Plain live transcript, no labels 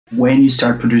When you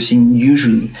start producing,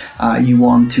 usually you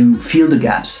want to fill the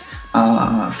gaps,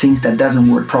 things that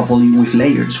doesn't work properly with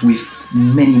layers, with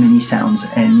many sounds,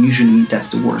 and usually that's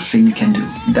the worst thing you can do.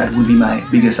 That would be my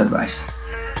biggest advice.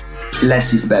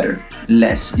 Less is better.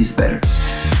 Less is better.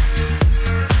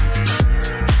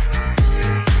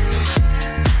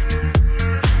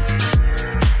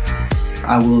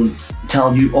 I will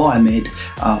tell you how I made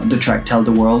the track Tell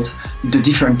the World, the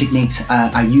different techniques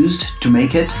I used to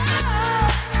make it,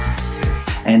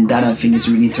 and that I think is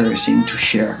really interesting to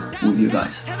share with you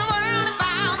guys.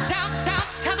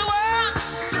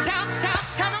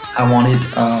 I wanted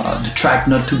the track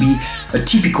not to be a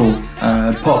typical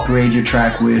pop radio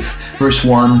track with verse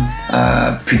 1,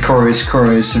 pre-chorus,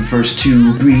 chorus, verse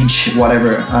 2, bridge,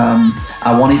 whatever.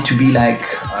 I wanted to be like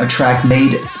a track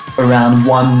made around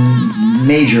one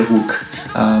major hook,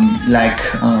 like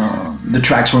the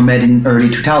tracks were made in early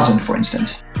 2000, for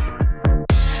instance.